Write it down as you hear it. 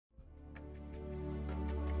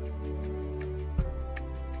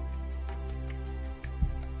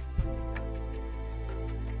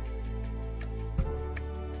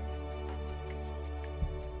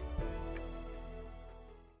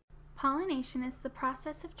Pollination is the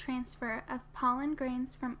process of transfer of pollen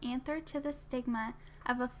grains from anther to the stigma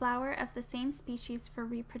of a flower of the same species for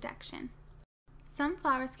reproduction. Some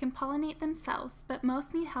flowers can pollinate themselves, but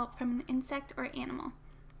most need help from an insect or animal.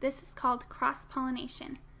 This is called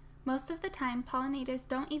cross-pollination. Most of the time, pollinators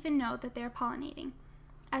don't even know that they are pollinating.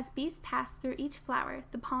 As bees pass through each flower,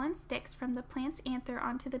 the pollen sticks from the plant's anther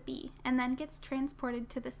onto the bee and then gets transported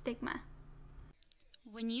to the stigma.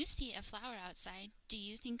 When you see a flower outside, do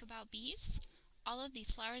you think about bees? All of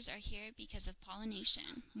these flowers are here because of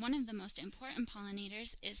pollination. One of the most important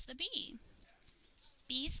pollinators is the bee.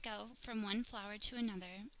 Bees go from one flower to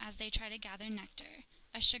another as they try to gather nectar,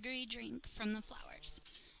 a sugary drink from the flowers.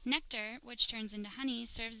 Nectar, which turns into honey,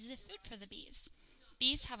 serves as food for the bees.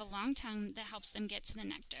 Bees have a long tongue that helps them get to the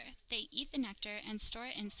nectar. They eat the nectar and store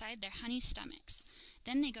it inside their honey stomachs.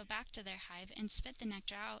 Then they go back to their hive and spit the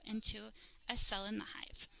nectar out into a cell in the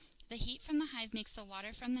hive. The heat from the hive makes the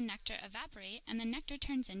water from the nectar evaporate, and the nectar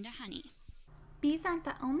turns into honey. Bees aren't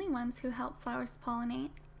the only ones who help flowers pollinate.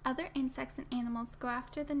 Other insects and animals go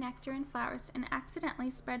after the nectar in flowers and accidentally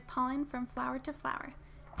spread pollen from flower to flower.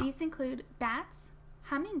 These include bats,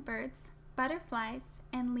 hummingbirds, butterflies,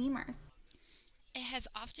 and lemurs. It has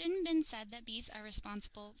often been said that bees are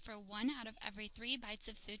responsible for 1 out of every 3 bites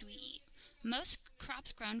of food we eat. Most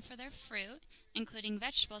crops grown for their fruit, including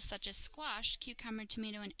vegetables such as squash, cucumber,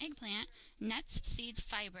 tomato, and eggplant, nuts, seeds,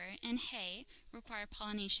 fiber, and hay, require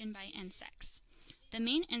pollination by insects. The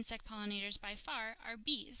main insect pollinators by far are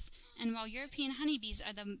bees, and while European honeybees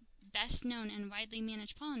are the best known and widely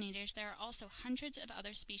managed pollinators, there are also hundreds of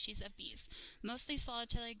other species of bees, mostly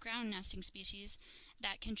solitary ground nesting species,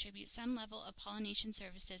 that contribute some level of pollination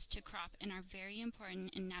services to crop and are very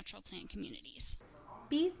important in natural plant communities.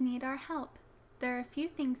 Bees need our help. There are a few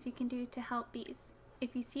things you can do to help bees.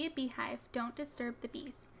 If you see a beehive, don't disturb the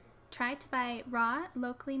bees. Try to buy raw,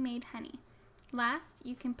 locally made honey. Last,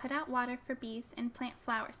 you can put out water for bees and plant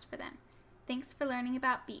flowers for them. Thanks for learning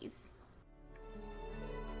about bees.